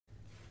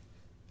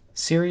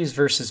Series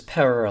versus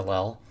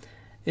parallel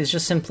is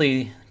just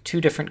simply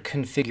two different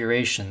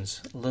configurations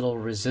little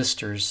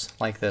resistors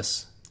like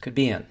this could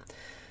be in.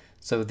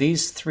 So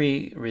these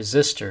three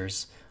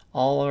resistors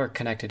all are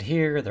connected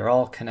here, they're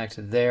all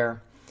connected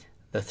there.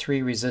 The three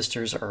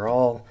resistors are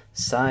all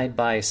side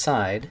by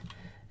side,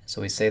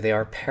 so we say they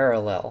are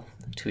parallel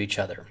to each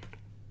other.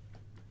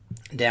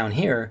 Down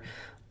here,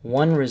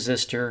 one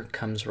resistor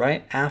comes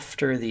right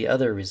after the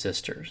other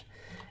resistors,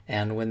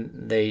 and when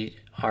they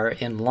are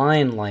in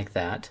line like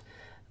that,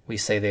 we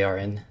say they are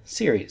in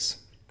series.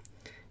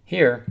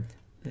 Here,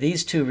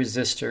 these two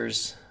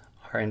resistors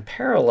are in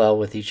parallel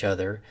with each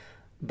other,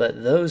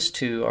 but those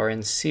two are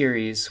in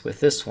series with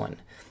this one.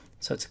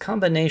 So it's a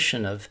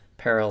combination of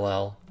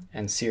parallel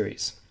and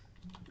series.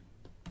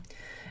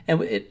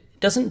 And it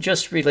doesn't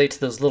just relate to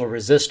those little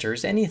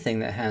resistors, anything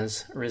that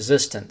has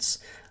resistance,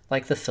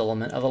 like the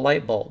filament of a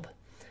light bulb.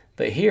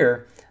 But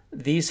here,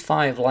 these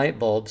 5 light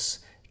bulbs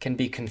can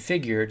be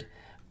configured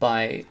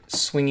by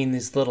swinging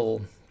these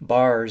little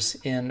bars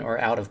in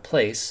or out of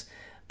place,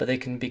 but they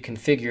can be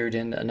configured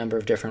in a number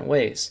of different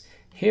ways.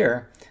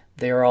 Here,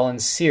 they are all in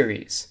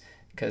series,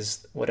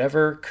 because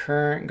whatever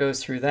current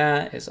goes through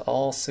that is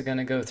also going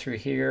to go through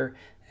here,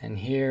 and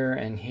here,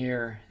 and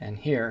here, and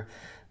here.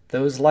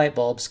 Those light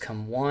bulbs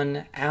come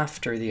one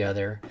after the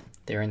other.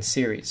 They're in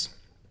series.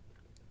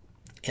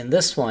 In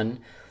this one,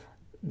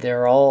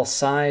 they're all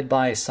side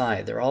by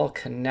side. They're all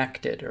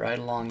connected right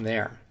along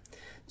there.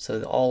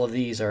 So all of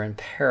these are in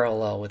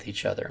parallel with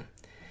each other.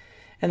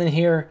 And then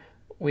here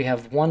we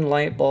have one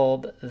light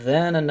bulb,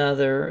 then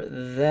another,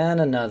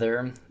 then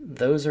another.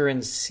 Those are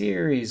in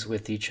series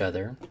with each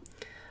other.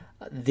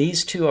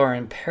 These two are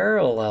in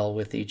parallel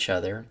with each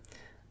other,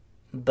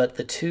 but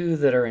the two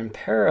that are in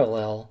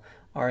parallel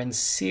are in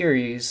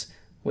series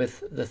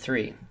with the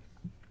 3.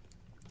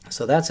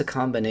 So that's a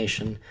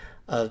combination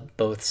of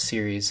both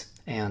series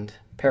and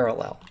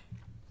parallel.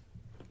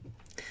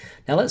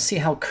 Now let's see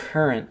how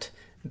current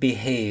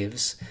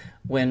behaves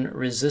when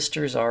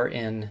resistors are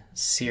in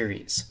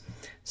series.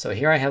 So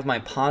here I have my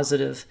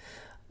positive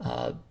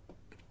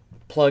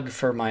plug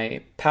for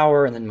my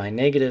power and then my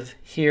negative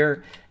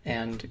here,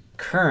 and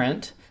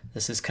current,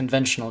 this is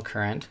conventional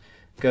current,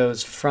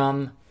 goes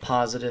from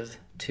positive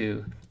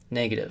to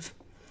negative.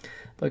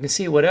 But you can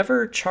see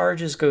whatever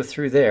charges go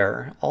through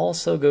there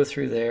also go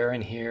through there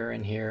and here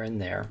and here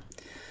and there.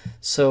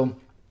 So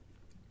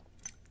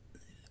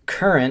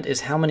current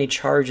is how many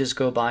charges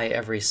go by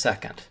every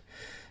second.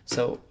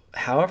 So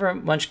however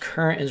much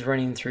current is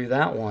running through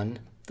that one,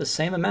 the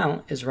same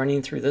amount is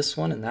running through this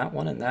one and that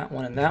one and that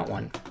one and that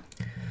one.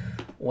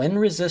 When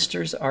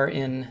resistors are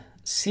in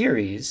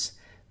series,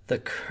 the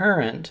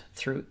current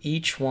through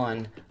each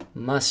one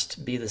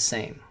must be the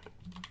same.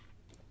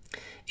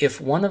 If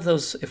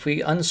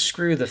we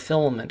unscrew the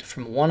filament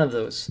from one of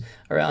those,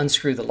 or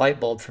unscrew the light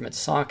bulb from its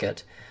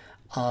socket,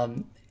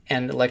 and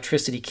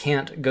electricity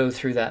can't go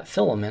through that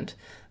filament,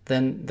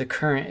 then the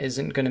current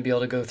isn't going to be able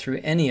to go through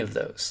any of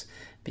those,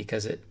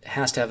 because it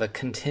has to have a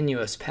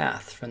continuous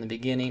path from the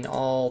beginning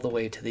all the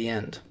way to the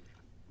end.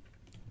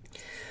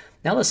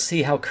 Now let's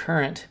see how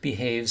current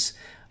behaves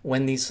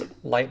when these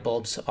light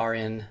bulbs are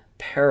in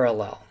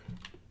parallel.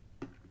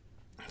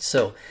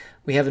 So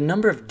we have a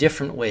number of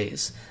different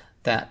ways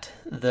that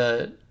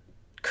the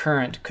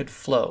current could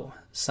flow.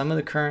 Some of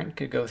the current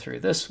could go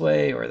through this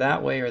way or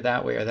that way or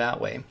that way or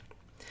that way.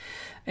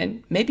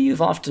 And maybe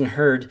you've often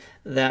heard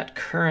that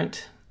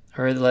current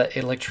or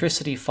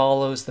electricity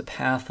follows the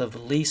path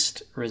of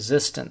least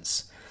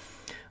resistance.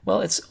 Well,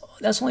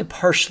 that's only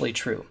partially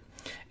true.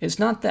 It's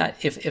not that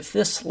if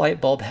this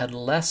light bulb had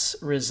less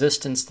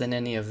resistance than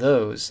any of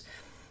those,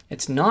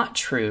 it's not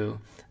true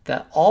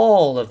that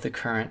all of the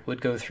current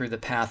would go through the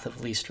path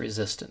of least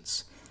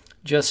resistance.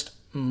 Just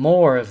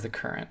more of the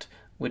current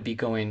would be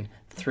going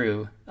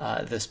through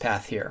this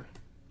path here.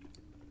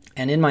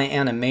 And in my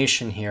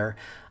animation here,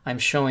 I'm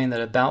showing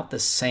that about the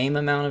same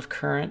amount of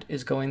current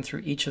is going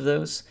through each of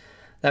those.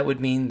 That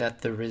would mean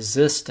that the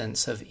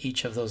resistance of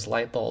each of those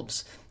light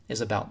bulbs is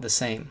about the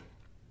same.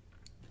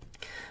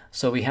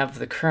 So we have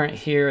the current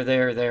here,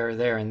 there, there,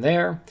 there, and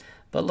there,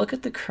 but look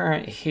at the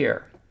current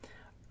here.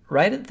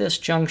 Right at this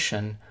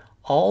junction,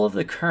 all of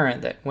the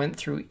current that went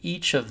through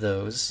each of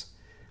those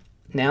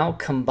now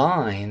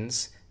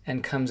combines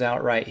and comes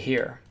out right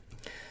here.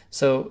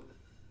 So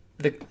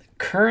the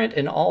current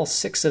in all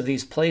 6 of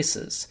these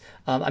places,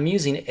 I'm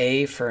using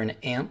A for an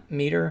amp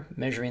meter,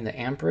 measuring the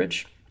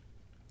amperage.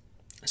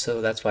 So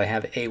that's why I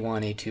have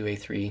A1, A2,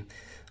 A3,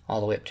 all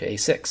the way up to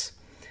A6.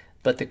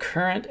 But the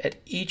current at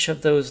each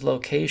of those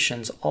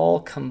locations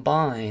all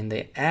combine,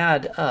 they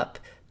add up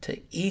to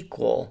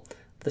equal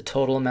the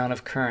total amount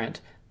of current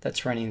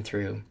that's running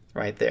through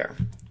right there.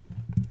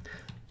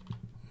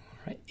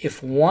 Right.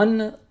 If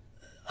one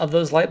of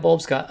those light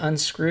bulbs got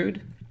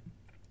unscrewed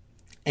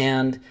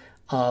and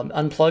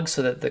unplugged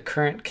so that the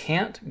current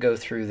can't go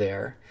through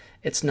there,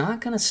 it's not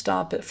going to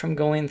stop it from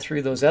going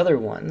through those other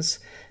ones,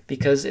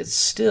 because it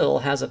still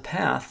has a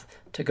path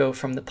to go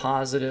from the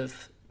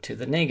positive to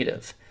the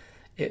negative.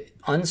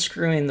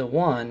 unscrewing the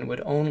 1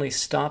 would only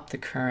stop the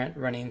current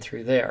running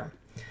through there.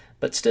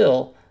 But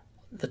still,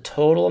 the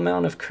total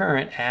amount of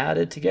current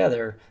added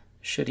together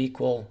should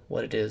equal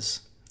what it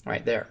is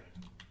right there.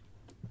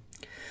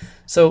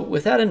 So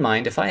with that in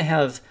mind, if I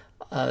have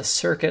a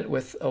circuit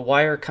with a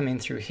wire coming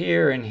through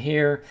here,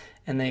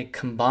 and they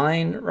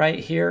combine right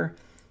here,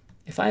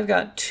 if I've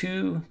got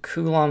 2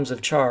 coulombs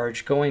of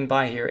charge going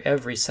by here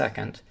every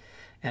second,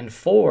 and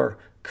 4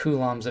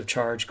 coulombs of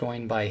charge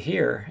going by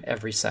here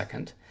every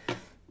second,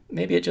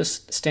 maybe it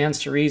just stands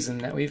to reason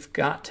that we've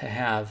got to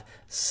have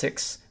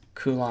 6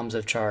 coulombs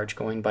of charge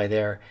going by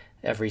there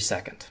every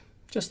second.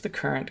 Just the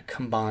current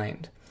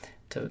combined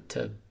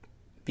to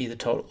be the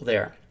total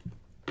there.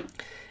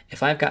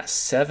 If I've got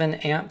 7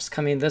 amps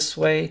coming this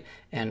way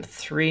and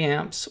 3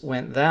 amps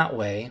went that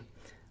way,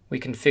 we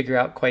can figure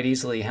out quite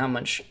easily how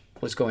much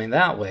was going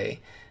that way,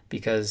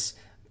 because,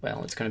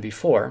 well, it's going to be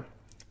 4.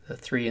 The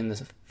 3 and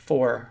the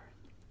 4,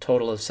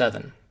 total of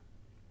 7.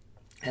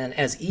 And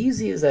as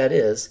easy as that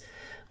is,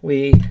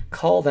 we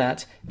call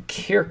that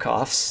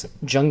Kirchhoff's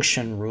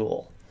junction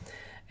rule.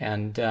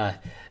 And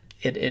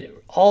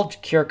all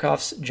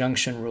Kirchhoff's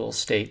junction rule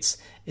states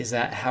is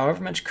that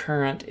however much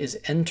current is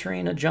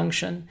entering a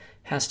junction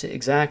has to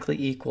exactly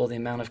equal the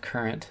amount of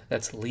current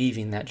that's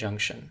leaving that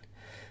junction.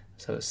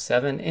 So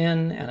 7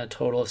 in and a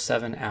total of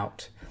 7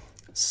 out.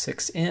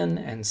 6 in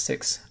and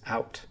 6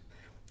 out.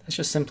 That's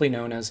just simply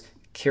known as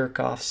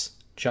Kirchhoff's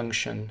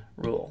junction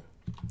rule.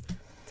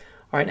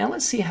 All right, now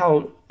let's see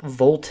how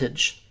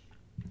voltage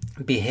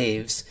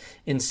behaves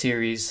in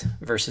series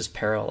versus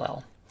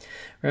parallel.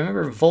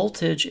 Remember,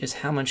 voltage is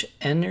how much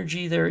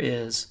energy there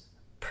is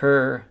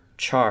per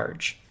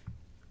charge.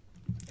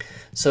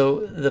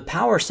 So the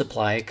power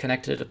supply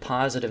connected to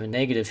positive and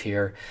negative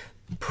here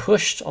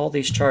pushed all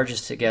these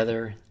charges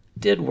together,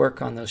 did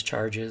work on those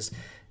charges,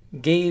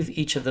 gave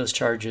each of those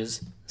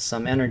charges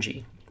some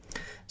energy.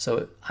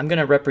 So I'm going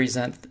to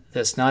represent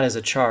this not as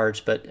a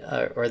charge, but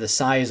or the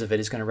size of it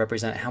is going to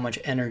represent how much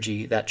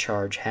energy that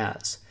charge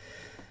has.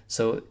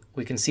 So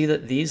we can see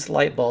that these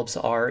light bulbs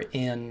are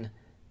in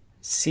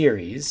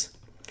series,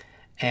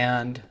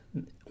 and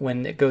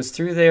when it goes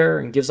through there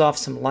and gives off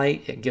some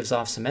light, it gives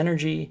off some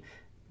energy,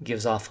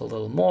 gives off a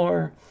little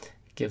more,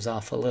 gives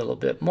off a little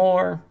bit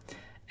more,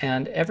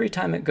 and every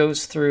time it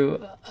goes through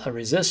a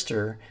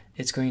resistor,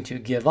 it's going to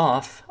give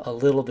off a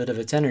little bit of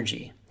its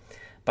energy.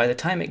 By the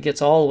time it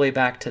gets all the way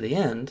back to the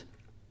end,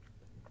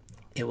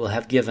 it will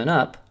have given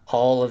up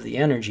all of the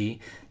energy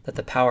that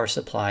the power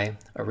supply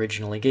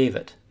originally gave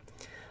it.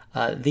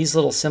 These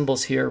little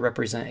symbols here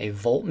represent a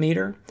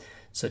voltmeter.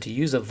 So to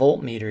use a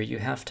voltmeter, you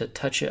have to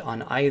touch it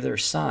on either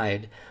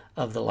side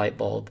of the light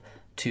bulb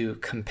to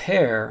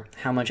compare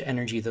how much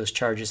energy those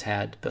charges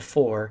had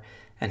before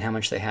and how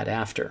much they had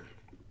after.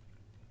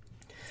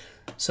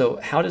 So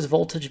how does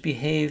voltage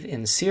behave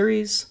in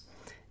series?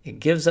 It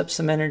gives up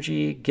some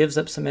energy, gives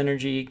up some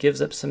energy,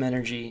 gives up some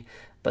energy,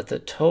 but the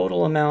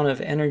total amount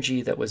of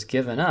energy that was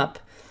given up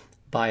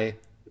by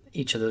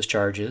each of those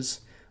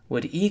charges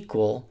would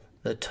equal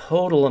the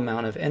total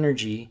amount of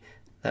energy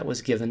that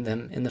was given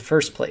them in the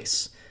first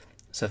place.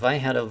 So if I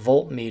had a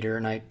voltmeter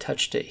and I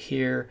touched it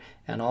here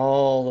and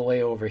all the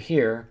way over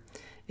here,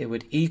 it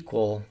would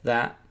equal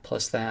that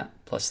plus that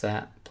plus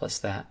that plus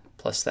that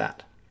plus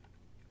that.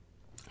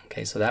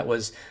 Okay, so that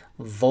was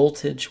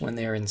voltage when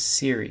they're in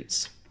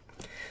series.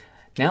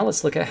 Now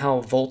let's look at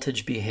how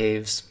voltage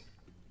behaves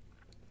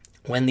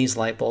when these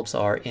light bulbs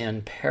are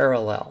in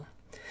parallel.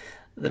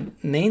 The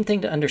main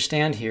thing to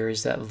understand here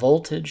is that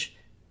voltage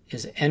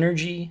is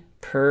energy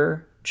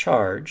per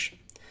charge,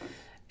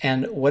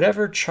 and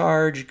whatever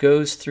charge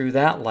goes through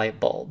that light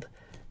bulb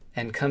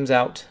and comes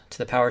out to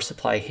the power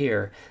supply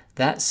here,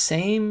 that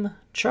same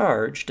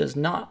charge does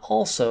not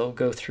also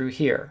go through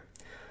here.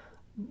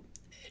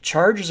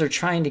 Charges are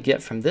trying to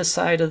get from this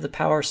side of the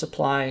power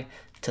supply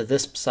to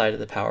this side of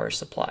the power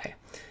supply.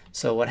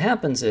 So what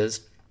happens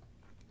is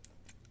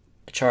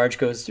a charge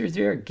goes through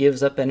there,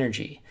 gives up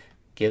energy,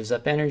 gives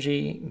up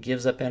energy,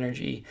 gives up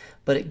energy,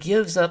 but it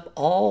gives up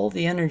all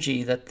the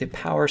energy that the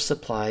power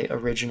supply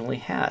originally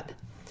had.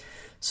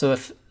 So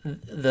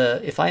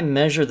if I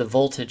measure the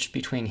voltage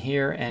between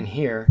here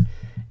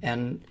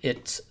and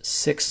it's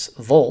 6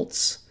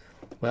 volts,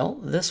 well,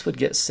 this would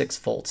get 6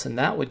 volts and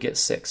that would get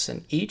 6,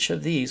 and each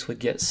of these would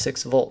get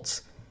 6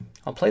 volts.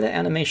 I'll play that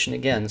animation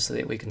again so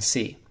that we can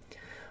see.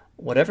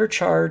 Whatever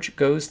charge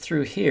goes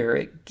through here,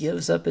 it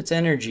gives up its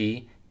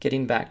energy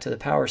getting back to the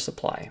power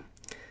supply.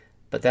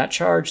 But that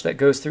charge that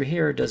goes through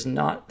here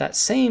that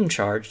same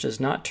charge does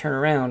not turn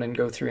around and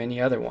go through any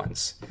other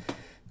ones.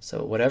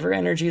 So whatever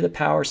energy the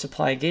power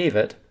supply gave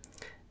it,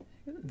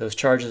 those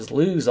charges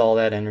lose all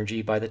that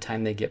energy by the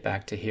time they get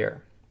back to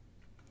here.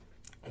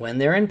 When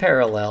they're in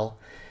parallel,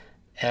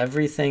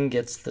 everything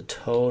gets the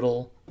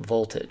total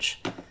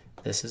voltage.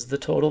 This is the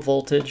total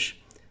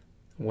voltage.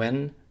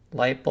 When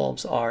light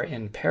bulbs are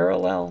in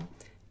parallel,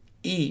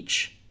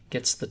 each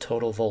gets the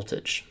total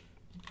voltage.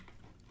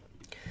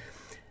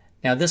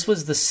 Now this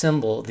was the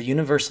symbol, the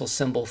universal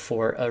symbol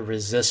for a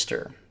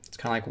resistor. It's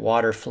kind of like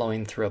water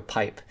flowing through a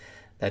pipe.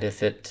 that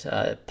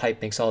if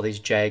pipe makes all these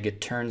jagged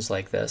turns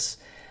like this,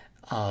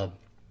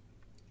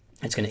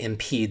 it's going to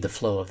impede the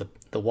flow of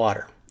the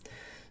water.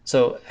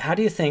 So how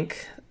do you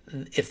think,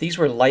 if these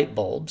were light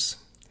bulbs,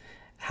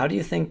 how do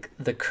you think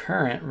the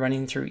current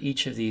running through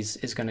each of these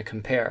is going to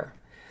compare?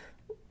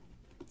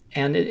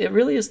 And it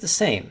really is the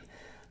same.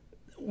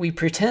 We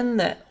pretend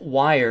that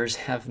wires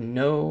have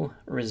no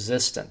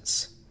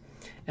resistance,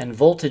 and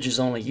voltage is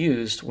only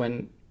used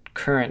when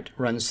current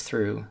runs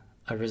through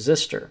a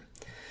resistor.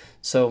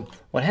 So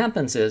what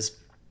happens is,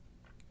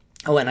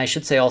 oh, and I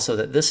should say also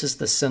that this is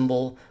the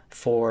symbol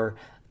for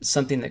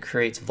something that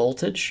creates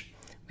voltage.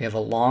 We have a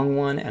long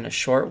one and a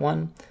short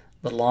one.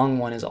 The long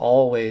one is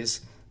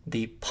always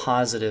the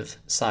positive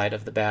side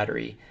of the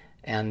battery,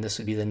 and this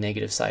would be the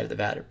negative side of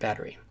the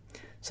battery.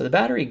 So the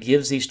battery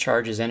gives these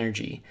charges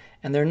energy,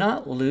 and they're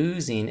not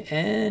losing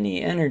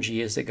any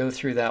energy as they go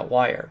through that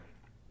wire.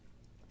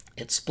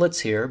 It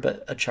splits here,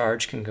 but a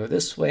charge can go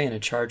this way and a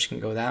charge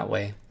can go that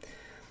way.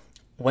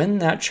 When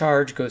that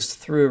charge goes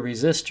through a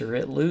resistor,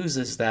 it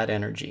loses that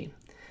energy.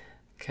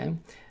 Okay,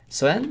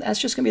 so that's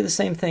just going to be the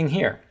same thing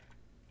here.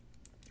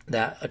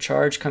 That a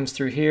charge comes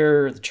through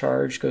here, the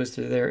charge goes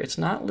through there. It's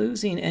not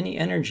losing any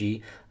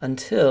energy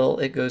until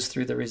it goes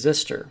through the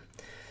resistor.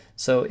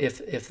 So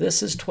if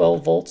this is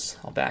 12 volts,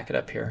 I'll back it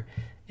up here.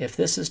 If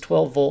this is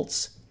 12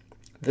 volts,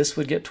 this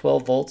would get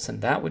 12 volts,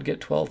 and that would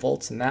get 12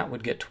 volts, and that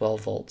would get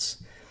 12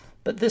 volts.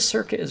 But this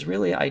circuit is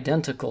really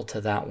identical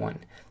to that one.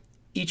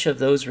 Each of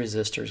those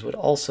resistors would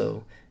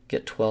also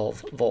get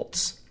 12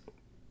 volts.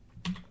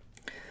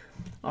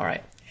 All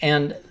right,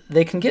 and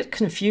they can get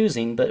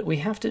confusing, but we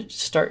have to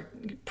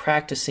start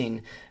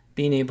practicing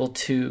being able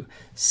to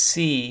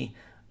see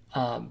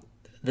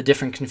the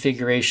different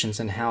configurations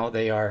and how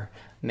they are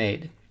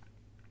made.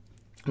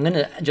 I'm going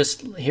to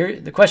just, here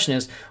the question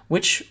is,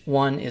 which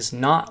one is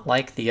not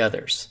like the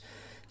others?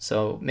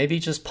 So maybe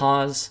just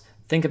pause,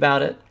 think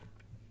about it,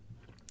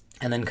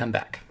 and then come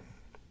back.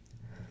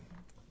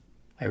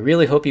 I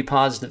really hope you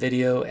paused the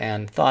video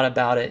and thought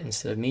about it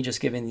instead of me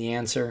just giving the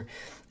answer.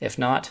 If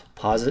not,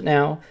 pause it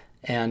now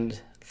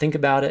and think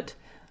about it.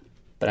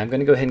 But I'm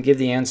going to go ahead and give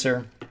the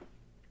answer.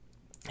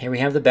 Here we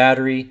have the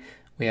battery.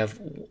 We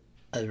have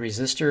a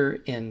resistor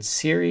in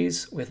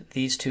series with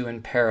these two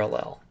in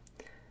parallel.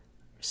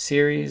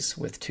 Series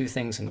with two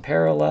things in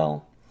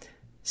parallel.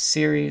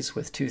 Series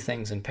with two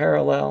things in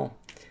parallel.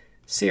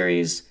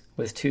 Series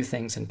with two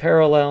things in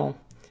parallel.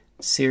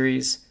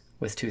 Series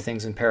with two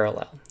things in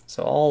parallel.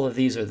 So all of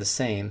these are the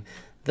same.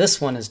 This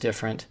one is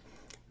different.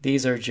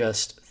 These are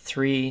just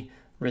 3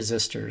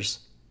 resistors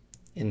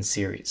in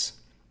series.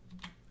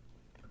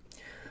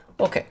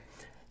 Okay,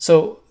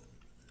 so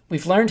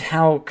we've learned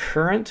how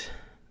current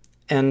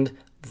and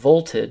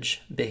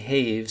voltage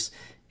behaves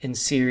in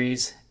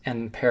series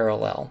and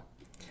parallel.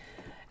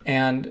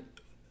 And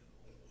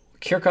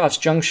Kirchhoff's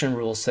junction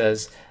rule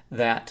says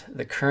that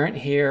the current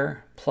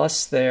here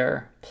plus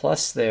there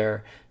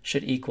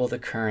should equal the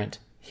current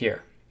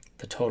here,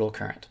 the total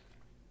current.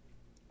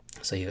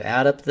 So you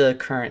add up the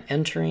current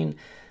entering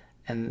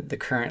and the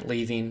current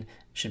leaving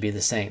should be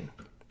the same.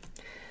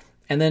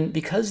 And then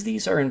because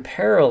these are in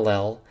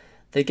parallel,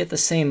 they get the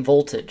same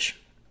voltage.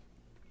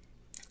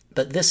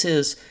 But this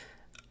is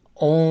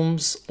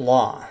Ohm's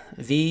law.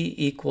 V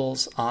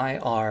equals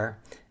IR,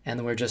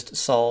 and we're just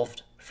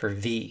solved for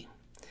V.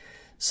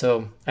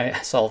 So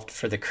I solved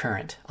for the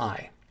current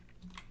I.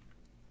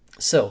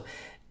 So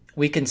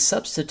we can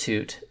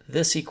substitute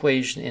this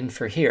equation in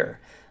for here.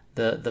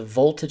 The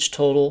voltage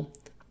total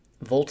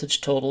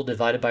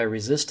divided by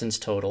resistance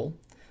total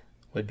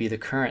would be the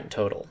current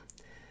total.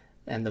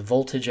 And the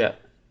voltage at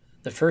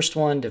the first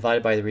one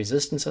divided by the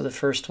resistance of the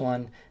first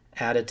one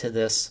added to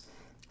this.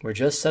 We're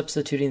just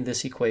substituting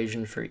this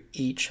equation for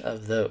each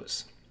of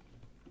those.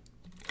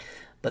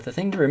 But the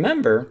thing to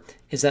remember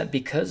is that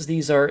because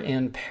these are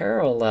in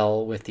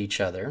parallel with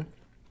each other,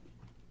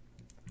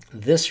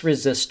 this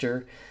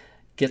resistor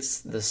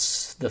gets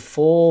the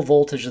full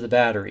voltage of the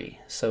battery.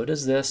 So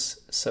does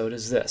this, so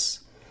does this.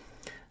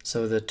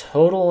 So the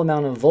total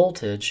amount of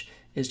voltage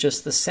is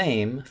just the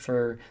same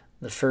for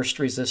the first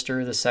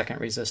resistor, the second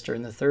resistor,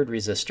 and the third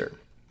resistor.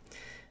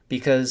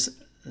 Because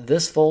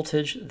this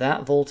voltage,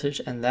 that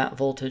voltage, and that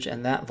voltage,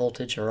 and that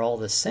voltage are all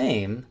the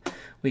same,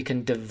 we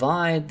can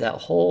divide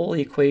that whole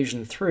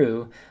equation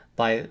through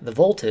by the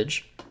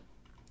voltage,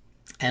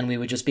 and we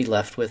would just be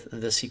left with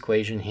this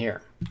equation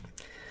here.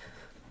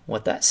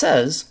 What that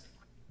says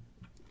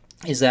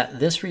is that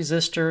this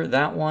resistor,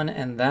 that one,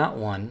 and that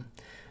one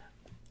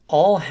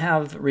all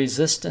have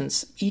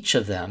resistance, each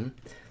of them,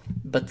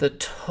 but the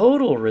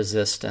total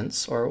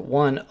resistance, or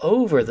 1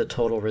 over the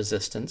total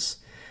resistance,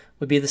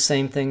 would be the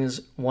same thing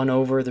as 1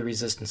 over the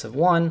resistance of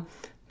one,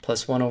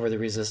 plus 1 over the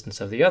resistance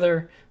of the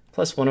other,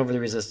 plus 1 over the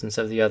resistance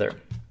of the other.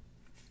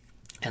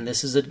 And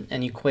this is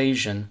an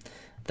equation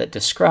that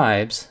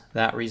describes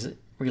that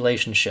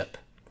relationship.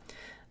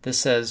 This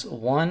says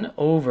 1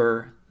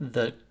 over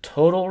the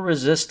total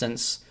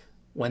resistance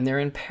when they're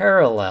in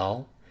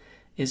parallel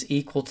is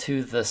equal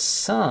to the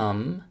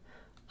sum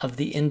of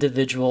the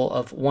individual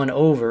of 1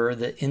 over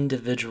the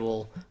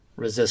individual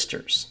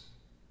resistors.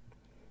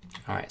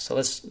 All right, so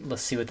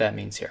let's see what that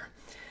means here.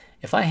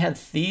 If I had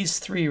these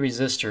three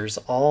resistors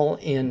all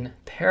in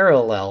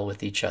parallel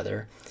with each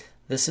other,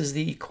 this is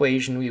the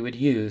equation we would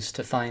use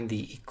to find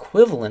the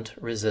equivalent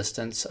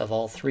resistance of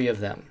all three of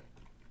them.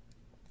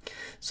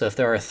 So if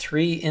there are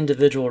three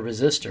individual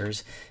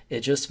resistors,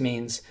 it just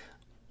means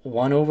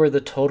 1 over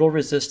the total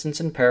resistance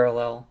in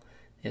parallel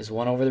is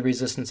 1 over the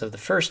resistance of the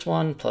first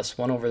one plus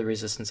 1 over the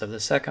resistance of the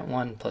second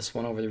one plus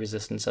 1 over the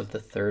resistance of the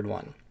third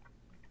one.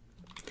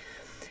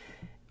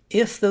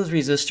 If those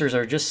resistors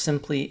are just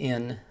simply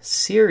in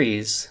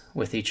series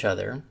with each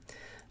other,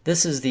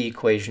 this is the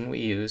equation we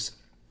use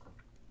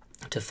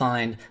to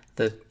find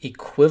the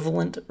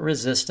equivalent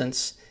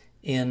resistance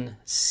in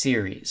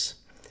series.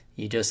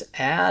 You just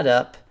add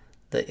up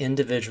the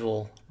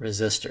individual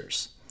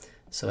resistors.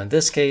 So in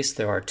this case,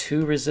 there are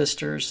two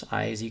resistors,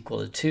 I is equal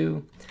to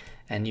 2,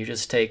 and you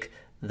just take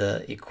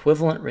the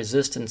equivalent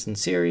resistance in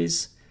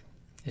series,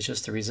 it's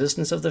just the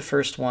resistance of the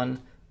first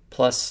one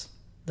plus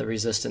the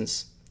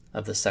resistance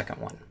of the second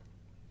one.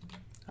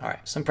 All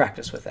right, some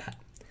practice with that.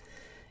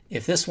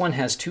 If this one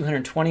has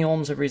 220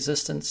 ohms of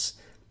resistance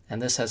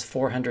and this has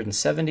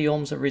 470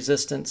 ohms of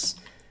resistance,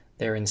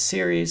 they're in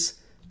series,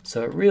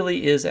 so it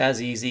really is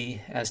as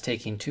easy as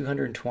taking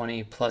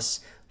 220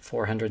 plus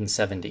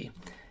 470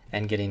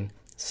 and getting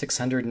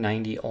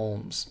 690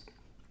 ohms.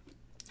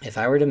 If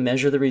I were to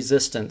measure the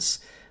resistance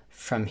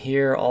from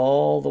here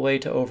all the way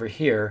to over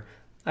here,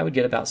 I would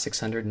get about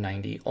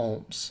 690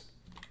 ohms.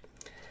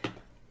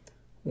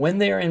 When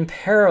they are in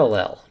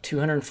parallel,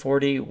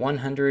 240,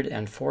 100,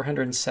 and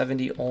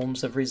 470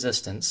 ohms of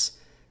resistance,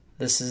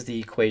 this is the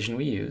equation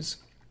we use.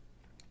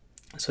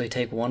 So we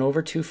take 1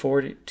 over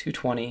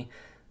 220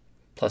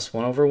 plus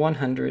 1 over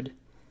 100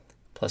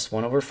 plus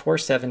 1 over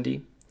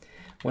 470.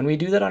 When we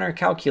do that on our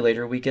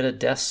calculator, we get a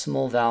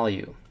decimal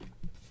value.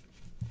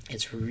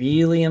 It's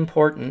really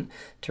important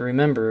to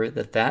remember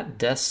that that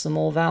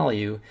decimal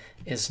value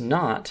is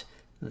not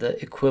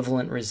the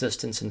equivalent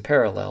resistance in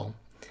parallel.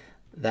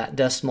 That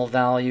decimal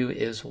value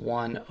is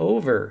 1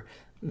 over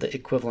the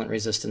equivalent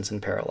resistance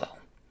in parallel.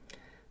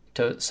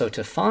 So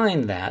to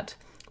find that,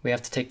 we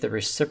have to take the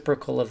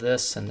reciprocal of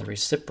this and the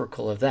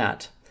reciprocal of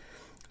that.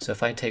 So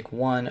if I take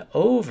 1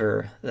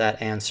 over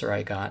that answer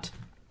I got,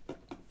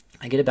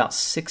 I get about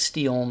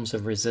 60 ohms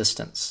of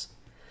resistance.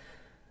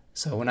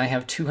 So when I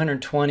have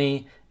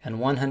 220 and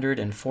 100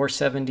 and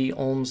 470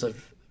 ohms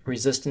of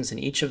resistance in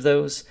each of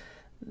those,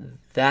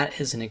 that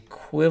is an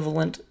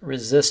equivalent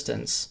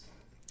resistance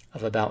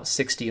of about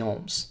 60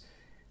 ohms.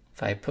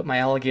 If I put my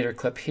alligator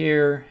clip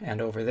here and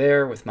over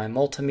there with my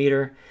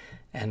multimeter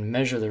and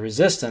measure the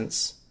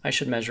resistance, I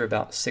should measure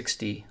about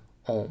 60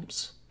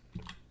 ohms.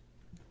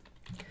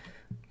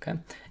 Okay?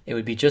 It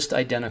would be just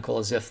identical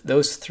as if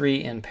those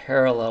three in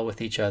parallel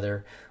with each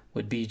other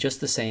would be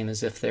just the same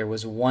as if there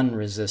was one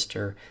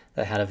resistor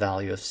that had a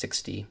value of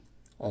 60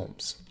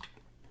 ohms.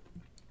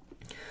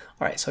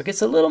 All right, so it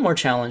gets a little more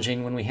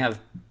challenging when we have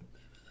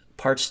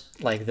parts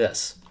like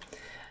this.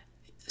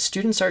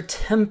 Students are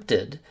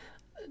tempted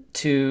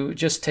to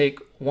just take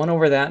 1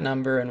 over that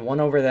number and 1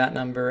 over that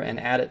number and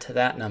add it to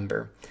that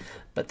number.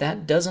 But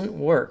that doesn't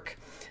work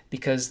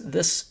because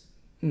this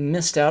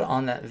missed out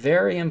on that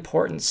very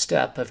important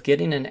step of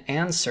getting an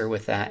answer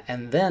with that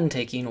and then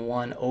taking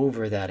 1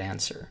 over that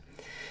answer.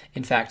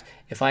 In fact,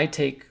 if I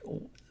take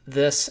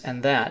this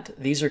and that,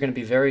 these are going to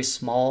be very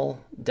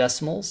small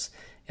decimals.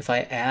 If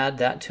I add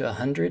that to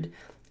 100,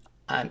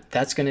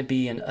 that's going to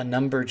be a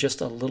number just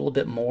a little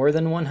bit more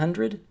than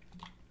 100.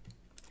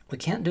 We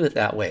can't do it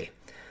that way.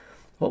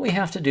 What we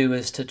have to do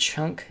is to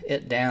chunk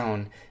it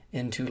down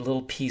into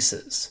little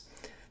pieces.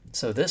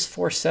 So this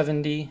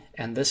 470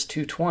 and this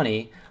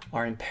 220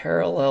 are in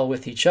parallel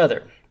with each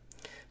other.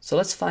 So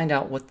let's find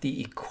out what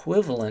the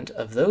equivalent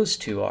of those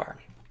two are.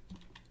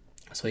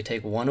 So we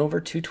take 1 over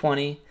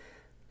 220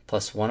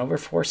 plus 1 over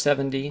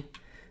 470.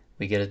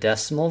 We get a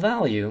decimal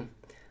value,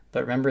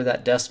 but remember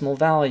that decimal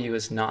value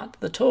is not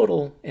the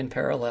total in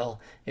parallel,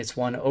 it's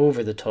 1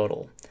 over the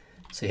total.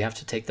 So you have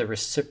to take the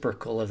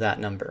reciprocal of that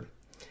number.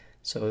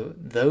 So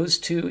those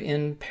two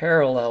in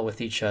parallel with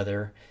each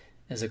other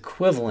is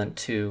equivalent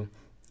to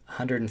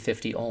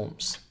 150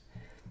 ohms.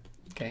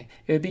 Okay,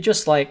 it would be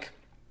just like,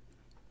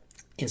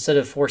 instead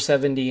of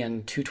 470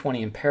 and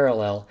 220 in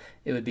parallel,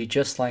 it would be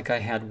just like I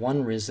had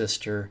one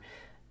resistor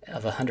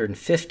of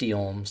 150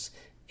 ohms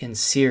in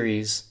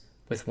series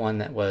with one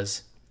that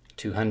was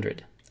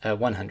 100.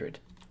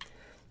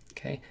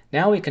 Okay,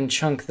 now we can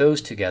chunk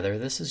those together.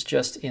 This is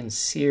just in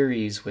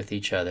series with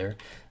each other,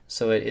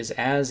 so it is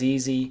as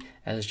easy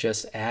as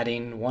just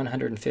adding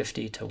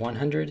 150 to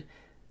 100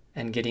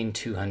 and getting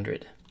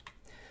 200.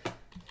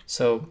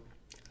 So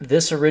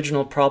this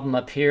original problem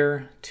up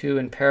here, 2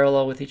 in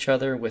parallel with each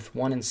other with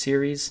 1 in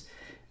series,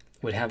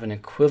 would have an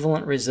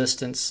equivalent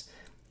resistance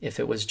if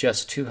it was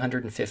just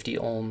 250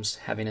 ohms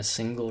having a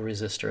single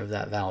resistor of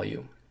that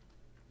value.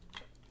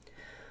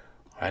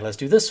 All right, let's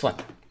do this one.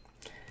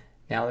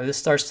 Now this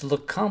starts to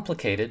look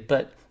complicated,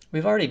 but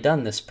we've already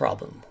done this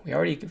problem. We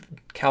already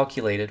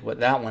calculated what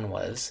that one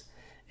was.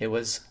 It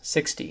was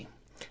 60.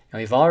 Now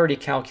we've already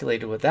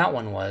calculated what that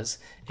one was.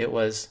 It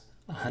was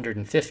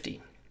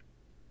 150.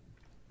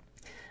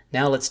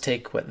 Now let's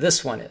take what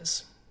this one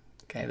is.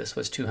 Okay, this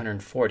was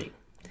 240.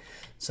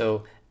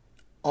 So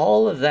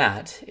all of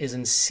that is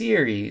in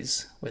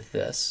series with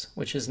this,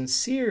 which is in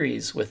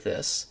series with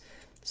this.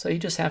 So you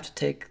just have to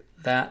take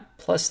that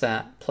plus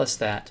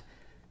that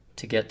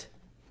to get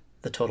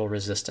the total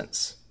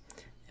resistance.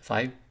 If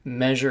I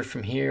measure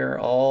from here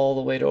all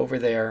the way to over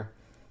there,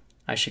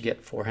 I should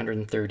get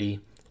 430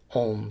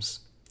 ohms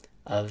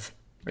of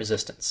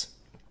resistance.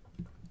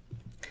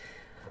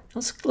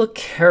 Let's look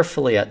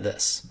carefully at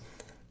this.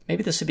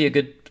 Maybe this would be a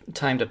good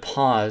time to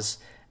pause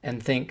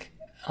and think,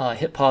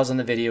 hit pause on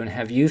the video and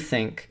have you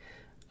think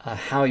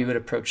how you would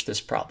approach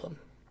this problem.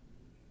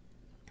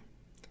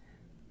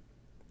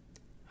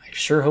 I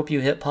sure hope you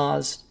hit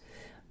pause,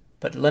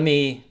 but let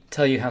me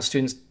tell you how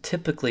students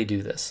typically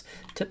do this.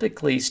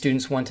 Typically,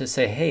 students want to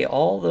say, hey,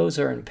 all those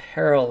are in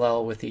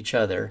parallel with each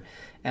other,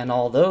 and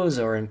all those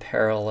are in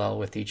parallel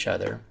with each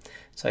other.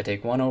 So I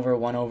take 1 over,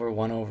 1 over,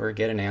 1 over,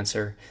 get an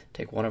answer,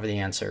 take 1 over the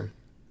answer.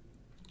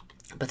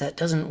 But that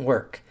doesn't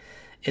work.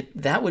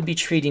 That would be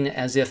treating it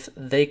as if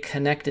they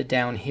connected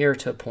down here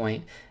to a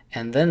point,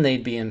 and then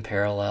they'd be in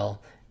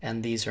parallel,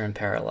 and these are in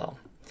parallel.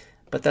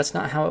 But that's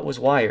not how it was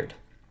wired.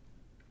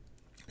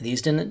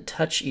 These didn't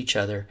touch each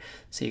other,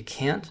 so you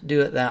can't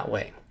do it that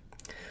way.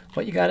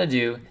 What you got to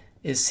do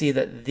is see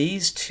that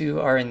these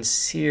two are in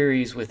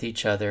series with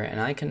each other,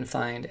 and I can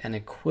find an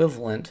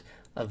equivalent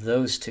of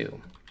those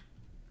two.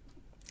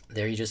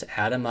 There you just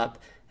add them up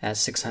as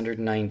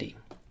 690.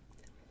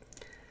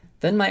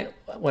 Then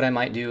what I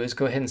might do is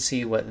go ahead and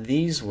see what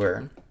these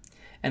were.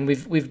 And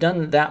we've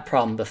done that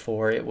problem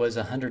before. It was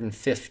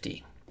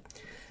 150.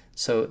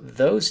 So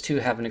those two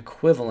have an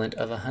equivalent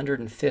of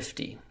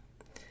 150.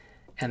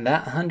 And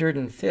that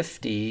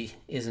 150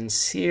 is in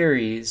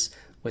series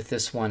with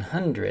this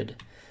 100.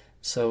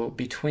 So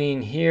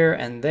between here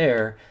and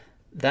there,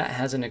 that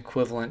has an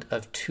equivalent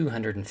of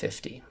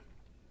 250.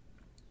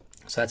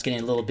 So that's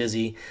getting a little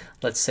busy.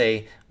 Let's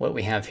say what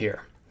we have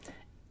here.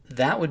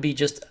 That would be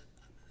just,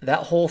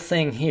 that whole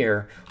thing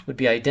here would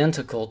be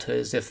identical to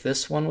as if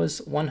this one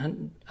was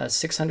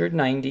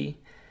 690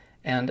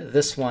 and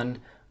this one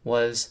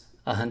was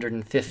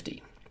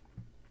 150.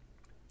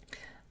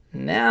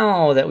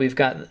 Now that we've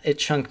got it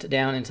chunked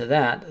down into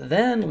that,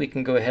 then we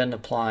can go ahead and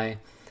apply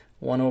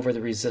 1 over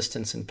the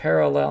resistance in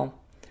parallel,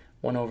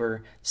 1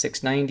 over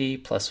 690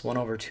 plus 1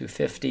 over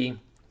 250.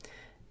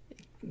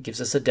 It gives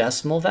us a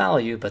decimal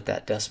value, but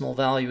that decimal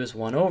value is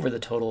 1 over the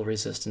total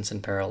resistance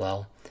in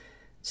parallel.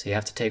 So you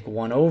have to take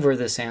 1 over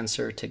this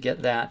answer to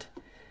get that,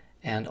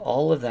 and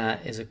all of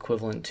that is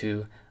equivalent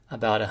to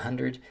about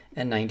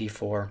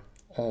 184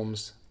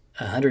 ohms,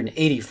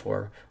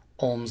 184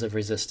 ohms of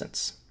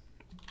resistance.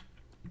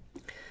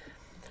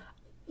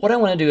 What I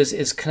want to do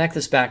is connect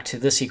this back to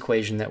this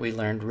equation that we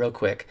learned real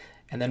quick,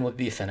 and then we'll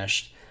be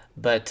finished.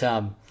 But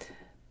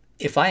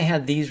if I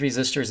had these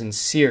resistors in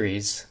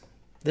series,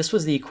 this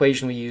was the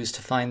equation we used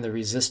to find the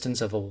resistance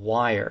of a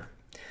wire.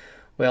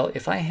 Well,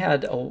 if I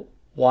had a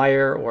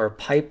wire or a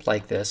pipe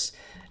like this,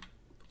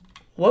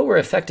 what we're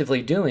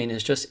effectively doing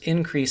is just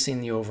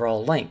increasing the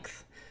overall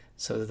length.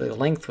 So the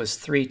length was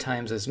 3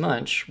 times as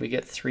much, we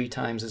get 3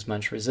 times as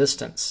much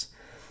resistance.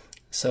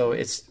 So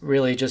it's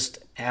really just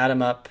add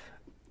them up.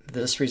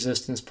 This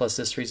resistance plus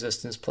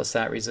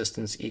that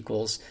resistance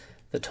equals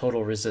the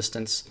total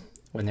resistance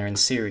when they're in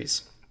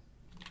series.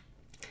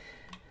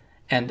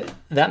 And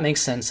that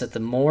makes sense that the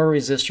more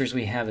resistors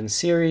we have in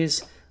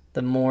series,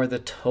 the more the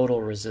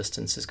total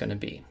resistance is going to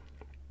be.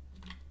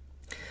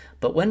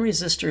 But when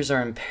resistors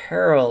are in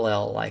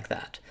parallel like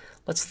that,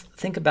 let's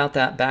think about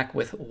that back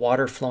with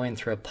water flowing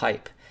through a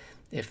pipe.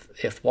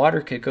 If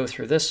water could go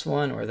through this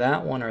one or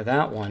that one or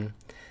that one,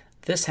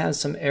 this has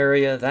some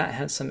area, that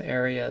had some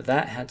area,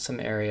 that had some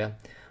area.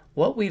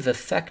 What we've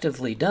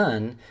effectively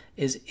done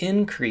is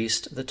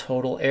increased the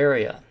total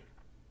area.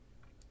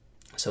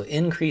 So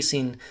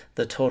increasing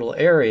the total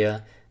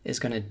area is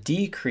going to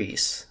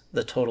decrease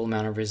the total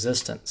amount of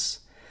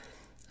resistance.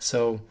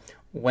 So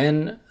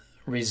when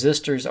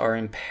resistors are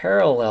in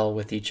parallel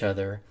with each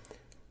other,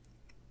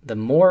 the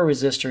more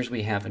resistors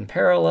we have in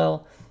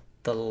parallel,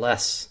 the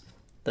less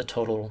the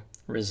total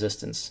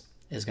resistance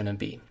is going to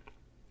be.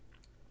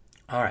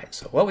 All right,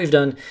 so what we've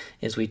done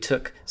is we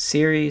took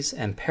series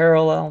and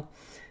parallel.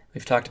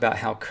 We've talked about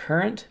how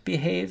current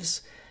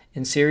behaves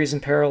in series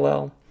and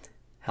parallel,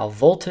 how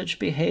voltage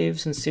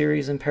behaves in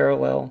series and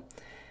parallel,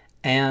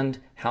 and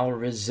how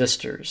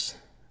resistors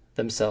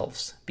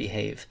themselves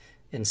behave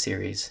in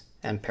series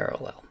and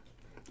parallel.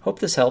 Hope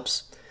this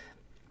helps.